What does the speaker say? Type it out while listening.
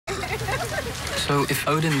So, if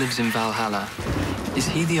Odin lives in Valhalla, is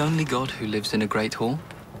he the only god who lives in a great hall?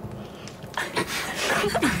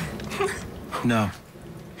 No.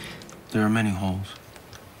 There are many halls.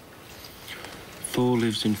 Thor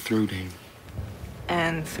lives in Thrudheim.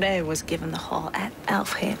 And Frey was given the hall at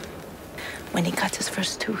Alfheim when he cut his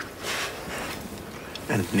first tooth.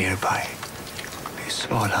 And nearby is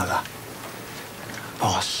Valhalla,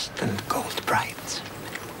 vast and gold bright.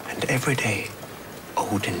 And every day,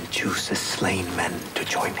 Odin chooses slain men to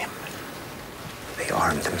join him. They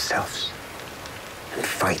arm themselves and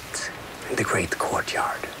fight in the great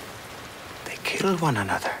courtyard. They kill one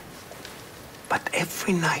another. But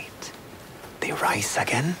every night, they rise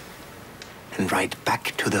again and ride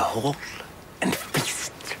back to the hall and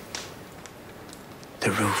feast.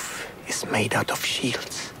 The roof is made out of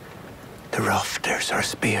shields. The rafters are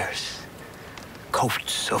spears.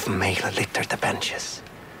 Coats of mail litter the benches.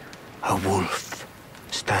 A wolf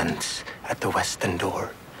stands at the western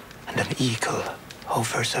door, and an eagle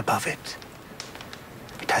hovers above it.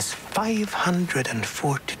 It has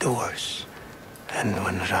 540 doors, and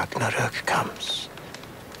when Ragnarök comes,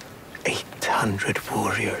 800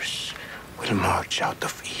 warriors will march out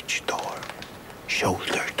of each door,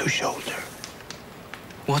 shoulder to shoulder.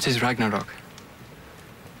 What is Ragnarok?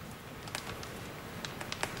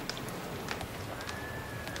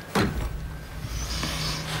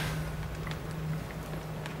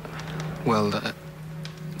 Well,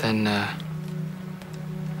 then,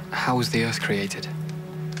 how was the Earth created?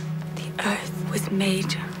 The Earth was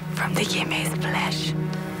made from the Ymi's flesh,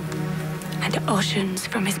 and oceans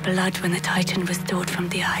from his blood when the Titan was thawed from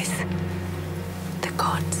the ice. The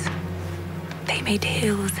gods, they made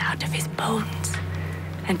hills out of his bones,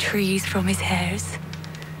 and trees from his hairs.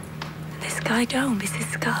 The sky dome is his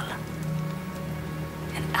skull.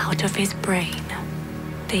 And out of his brain,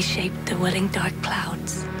 they shaped the whirling dark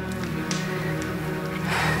clouds.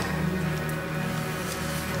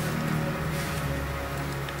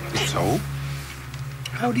 So,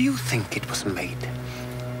 how do you think it was made?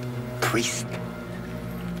 Priest?